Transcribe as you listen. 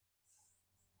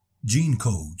Gene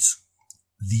Codes,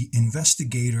 The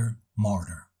Investigator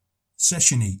Martyr,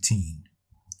 Session 18.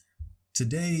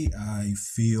 Today I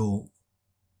feel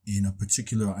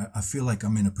like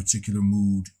I'm in a particular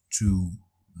mood to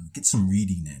get some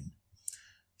reading in,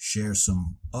 share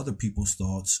some other people's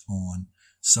thoughts on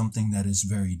something that is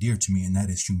very dear to me, and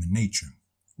that is human nature.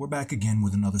 We're back again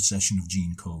with another session of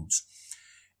Gene Codes.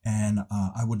 And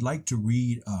I would like to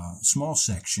read a small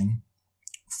section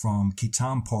from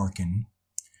Ketan Parkin,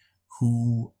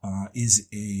 who is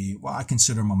I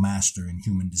consider him a master in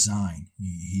human design.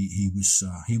 He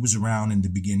was around in the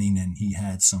beginning, and he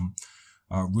had some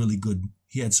really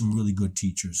good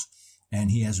teachers, and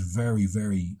he has a very,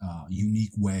 very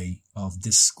unique way of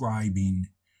describing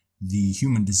the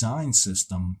human design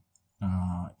system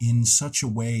in such a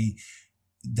way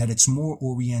that it's more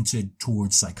oriented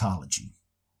towards psychology,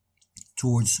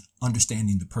 towards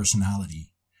understanding the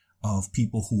personality of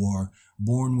people who are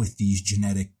born with these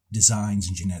genetic designs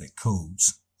and genetic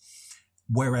codes.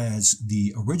 Whereas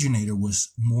the originator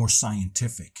was more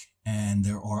scientific, and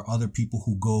there are other people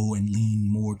who go and lean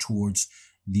more towards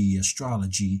the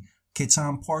astrology.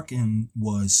 Ketan Parkin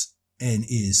was and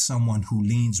is someone who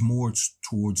leans more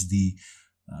towards the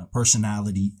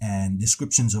personality and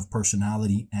descriptions of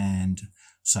personality and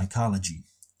psychology.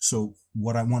 So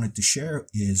what I wanted to share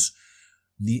is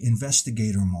the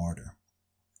investigator martyr.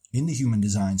 In the human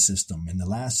design system, in the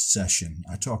last session,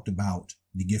 I talked about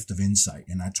the gift of insight,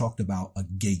 and I talked about a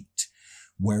gate.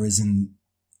 Whereas in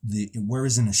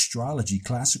astrology,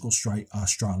 classical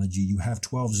astrology, you have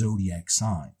 12 zodiac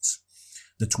signs,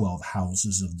 the 12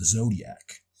 houses of the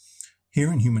zodiac.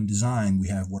 Here in human design, we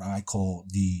have what I call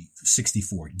the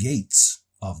 64 gates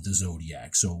of the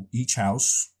zodiac. So each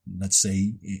house, let's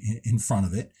say in front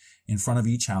of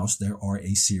each house, there are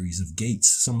a series of gates.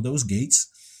 Some of those gates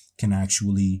can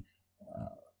actually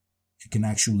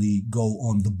go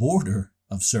on the border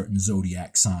of certain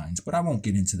zodiac signs, but I won't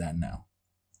get into that now.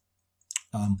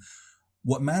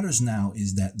 What matters now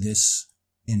is that this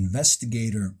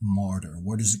investigator martyr,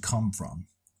 where does it come from?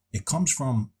 It comes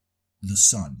from the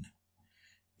sun.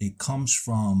 It comes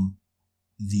from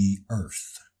the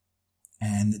earth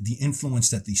and the influence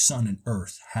that the sun and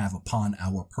earth have upon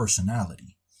our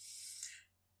personality.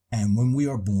 And when we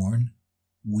are born,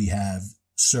 we have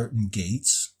certain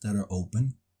gates that are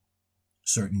open,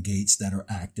 certain gates that are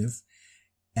active,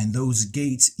 and those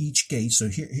gates, each gate. So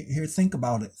here, think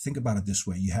about it this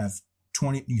way. You have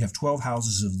 12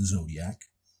 houses of the zodiac.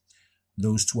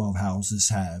 Those 12 houses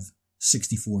have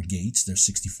 64 gates. There's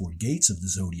 64 gates of the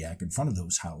zodiac in front of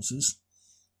those houses.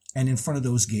 And in front of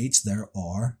those gates, there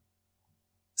are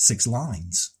 6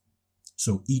 lines.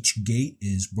 So each gate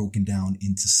is broken down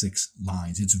into 6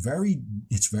 lines. It's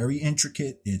very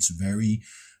intricate. It's very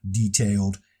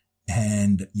detailed.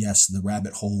 And yes, the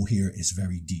rabbit hole here is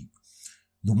very deep.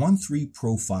 The 1-3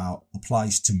 profile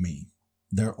applies to me.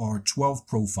 There are 12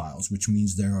 profiles, which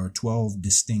means there are 12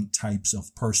 distinct types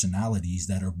of personalities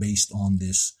that are based on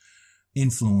this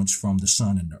influence from the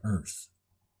sun and the earth.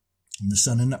 And the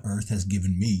sun and the earth has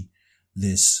given me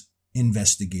this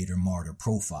investigator martyr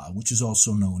profile, which is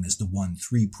also known as the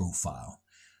 1-3 profile.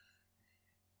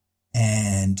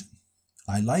 And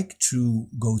I like to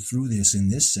go through this in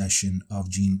this session of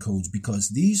Gene Codes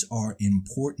because these are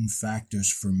important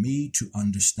factors for me to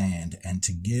understand and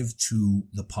to give to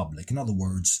the public. In other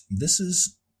words, this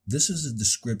is a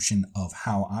description of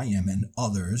how I am, and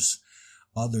others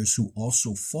who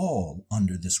also fall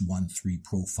under this 1-3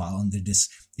 profile, under this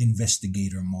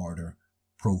investigator martyr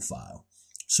profile.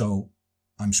 So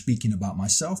I'm speaking about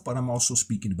myself, but I'm also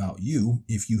speaking about you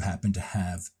if you happen to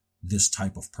have this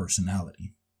type of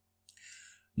personality.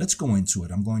 Let's go into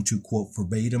it. I'm going to quote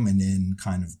verbatim and then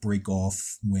kind of break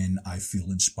off when I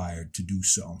feel inspired to do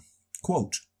so.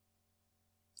 Quote,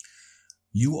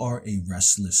 "You are a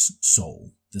restless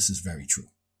soul." This is very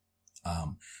true.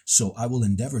 So I will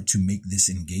endeavor to make this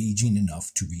engaging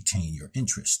enough to retain your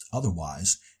interest.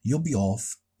 Otherwise, you'll be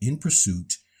off in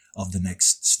pursuit of the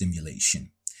next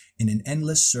stimulation, in an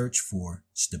endless search for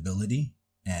stability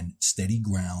and steady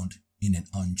ground in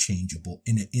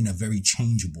a very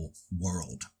changeable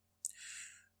world.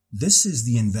 This is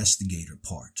the investigator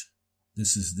part.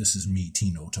 This is me,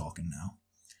 Tino, talking now.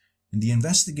 And the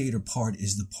investigator part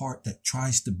is the part that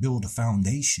tries to build a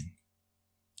foundation.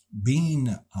 Being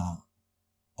a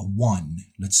one,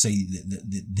 let's say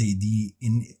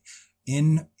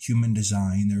in human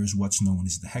design, there is what's known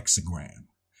as the hexagram.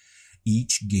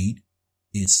 Each gate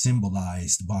is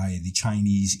symbolized by the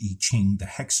Chinese I Ching, the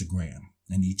hexagram.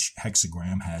 And each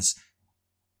hexagram has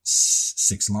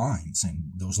 6 lines,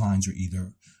 and those lines are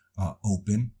either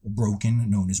open, broken,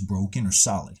 known as broken, or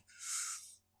solid.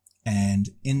 And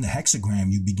in the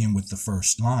hexagram, you begin with the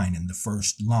first line, and the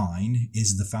first line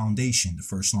is the foundation. The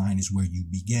first line is where you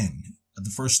begin.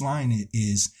 The first line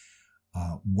is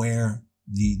where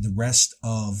the rest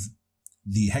of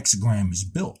the hexagram is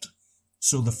built.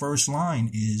 So the first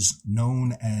line is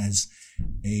known as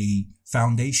a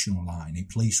foundational line,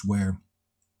 a place where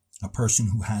a person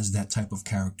who has that type of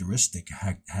characteristic,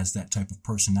 has that type of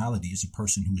personality, is a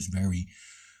person who is very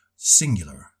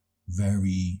singular,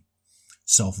 very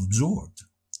self-absorbed,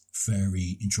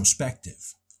 very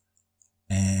introspective.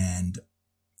 And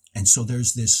so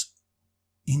there's this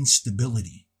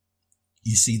instability.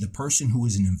 You see, the person who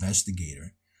is an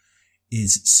investigator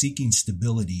is seeking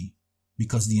stability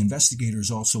because the investigator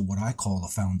is also what I call a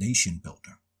foundation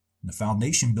builder. And the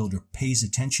foundation builder pays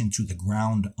attention to the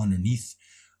ground underneath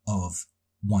of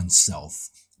oneself,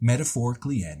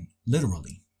 metaphorically and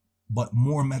literally, but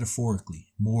more metaphorically,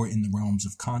 more in the realms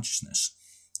of consciousness,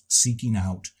 seeking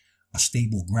out a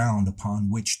stable ground upon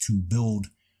which to build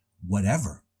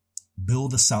whatever,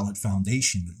 build a solid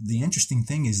foundation. The interesting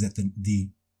thing is that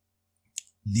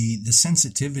the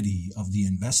sensitivity of the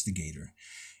investigator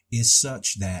is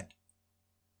such that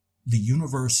the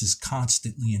universe is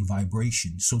constantly in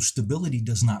vibration. So stability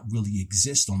does not really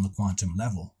exist on the quantum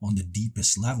level, on the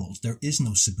deepest levels. There is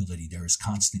no stability. There is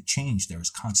constant change. There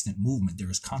is constant movement. There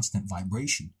is constant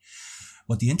vibration.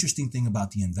 But the interesting thing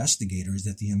about the investigator is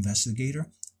that the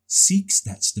investigator seeks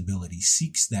that stability,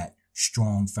 seeks that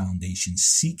strong foundation,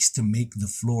 seeks to make the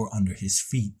floor under his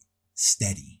feet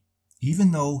steady.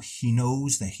 Even though he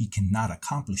knows that he cannot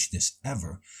accomplish this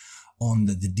ever on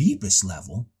the deepest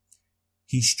level,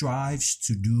 he strives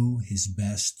to do his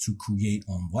best to create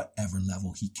on whatever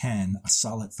level he can a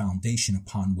solid foundation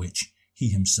upon which he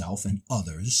himself and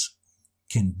others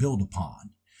can build upon.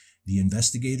 The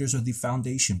investigators are the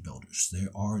foundation builders. They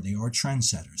are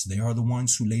trendsetters. They are the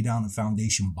ones who lay down a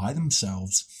foundation by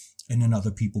themselves, and then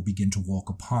other people begin to walk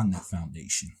upon that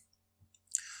foundation.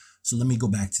 So let me go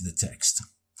back to the text.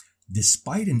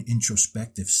 Despite an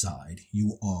introspective side,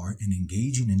 you are an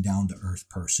engaging and down-to-earth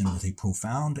person with a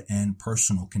profound and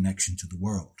personal connection to the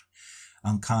world.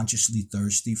 Unconsciously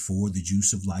thirsty for the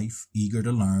juice of life, eager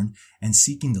to learn, and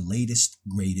seeking the latest,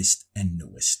 greatest, and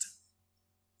newest.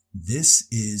 This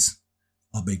is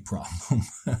a big problem.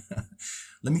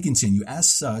 Let me continue.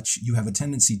 As such, you have a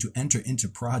tendency to enter into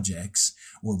projects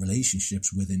or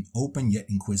relationships with an open yet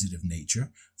inquisitive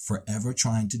nature, forever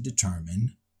trying to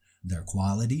determine their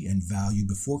quality and value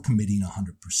before committing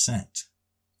 100%.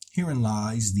 Herein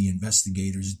lies the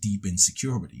investigator's deep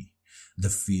insecurity,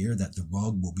 the fear that the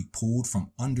rug will be pulled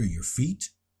from under your feet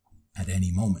at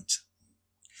any moment.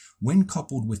 When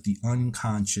coupled with the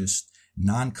unconscious,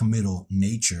 non-committal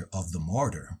nature of the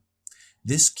martyr,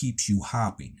 this keeps you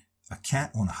hopping, a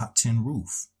cat on a hot tin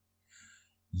roof.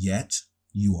 Yet,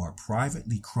 you are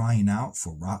privately crying out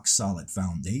for rock-solid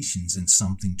foundations and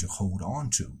something to hold on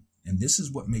to. And this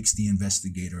is what makes the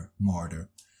investigator martyr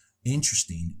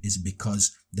interesting, is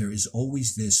because there is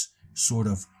always this sort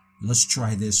of, let's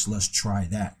try this, let's try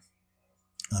that.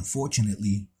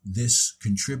 Unfortunately, this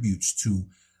contributes to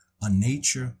a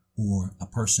nature or a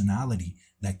personality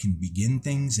that can begin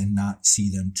things and not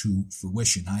see them to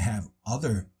fruition. I have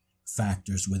other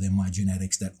factors within my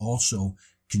genetics that also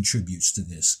contributes to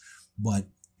this, but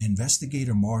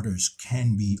investigator martyrs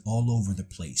can be all over the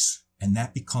place. And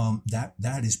that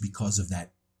is because of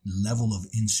that level of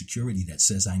insecurity that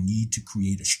says I need to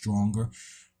create a stronger,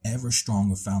 ever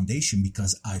stronger foundation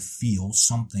because I feel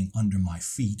something under my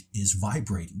feet is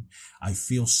vibrating. I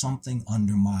feel something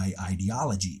under my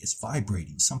ideology is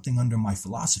vibrating. Something under my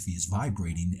philosophy is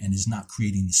vibrating and is not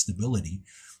creating the stability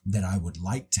that I would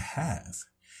like to have.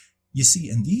 You see,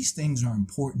 and these things are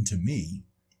important to me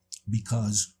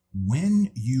because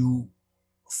when you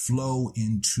flow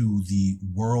into the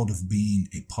world of being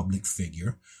a public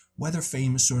figure, whether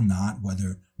famous or not,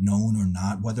 whether known or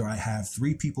not, whether I have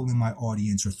 3 people in my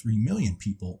audience or 3 million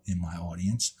people in my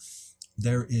audience,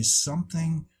 there is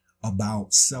something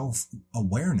about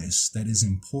self-awareness that is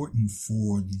important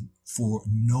for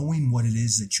knowing what it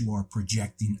is that you are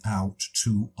projecting out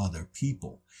to other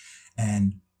people.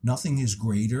 And nothing is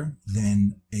greater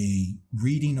than a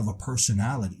reading of a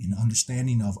personality, an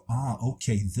understanding of,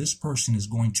 okay, this person is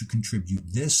going to contribute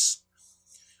this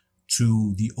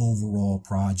to the overall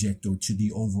project or to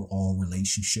the overall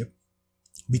relationship,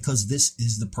 because this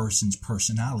is the person's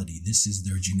personality. This is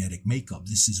their genetic makeup.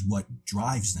 This is what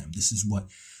drives them. This is what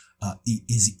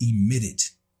is emitted.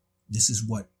 This is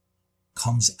what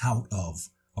comes out of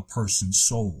a person's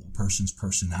soul, a person's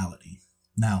personality.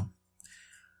 Now,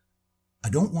 I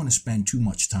don't want to spend too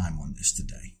much time on this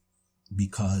today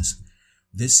because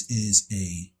this is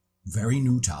a very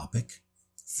new topic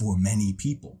for many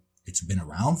people. It's been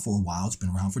around for a while. It's been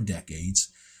around for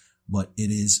decades, but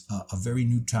it is a very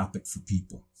new topic for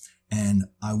people. And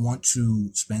I want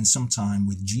to spend some time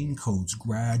with gene codes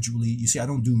gradually. You see, I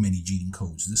don't do many gene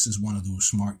codes. This is one of those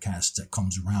smart casts that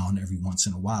comes around every once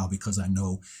in a while because I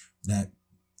know that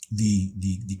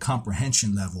the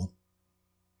comprehension level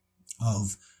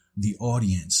of the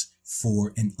audience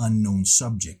for an unknown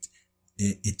subject,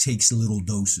 it takes little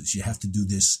doses. You have to do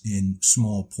this in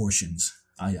small portions.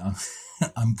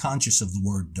 I'm conscious of the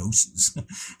word doses.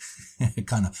 It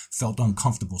kind of felt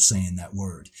uncomfortable saying that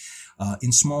word.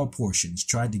 In small portions,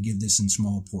 tried to give this in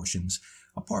small portions.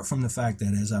 Apart from the fact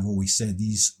that, as I've always said,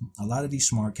 a lot of these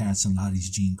smart cats and a lot of these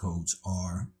gene codes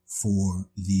are for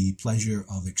the pleasure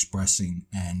of expressing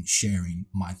and sharing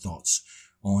my thoughts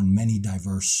on many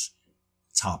diverse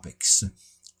topics.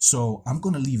 So I'm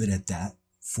going to leave it at that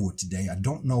for today. I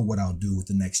don't know what I'll do with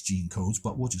the next gene codes,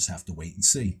 but we'll just have to wait and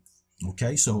see.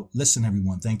 Okay, so listen,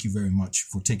 everyone. Thank you very much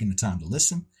for taking the time to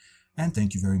listen. And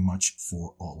thank you very much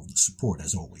for all of the support,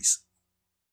 as always.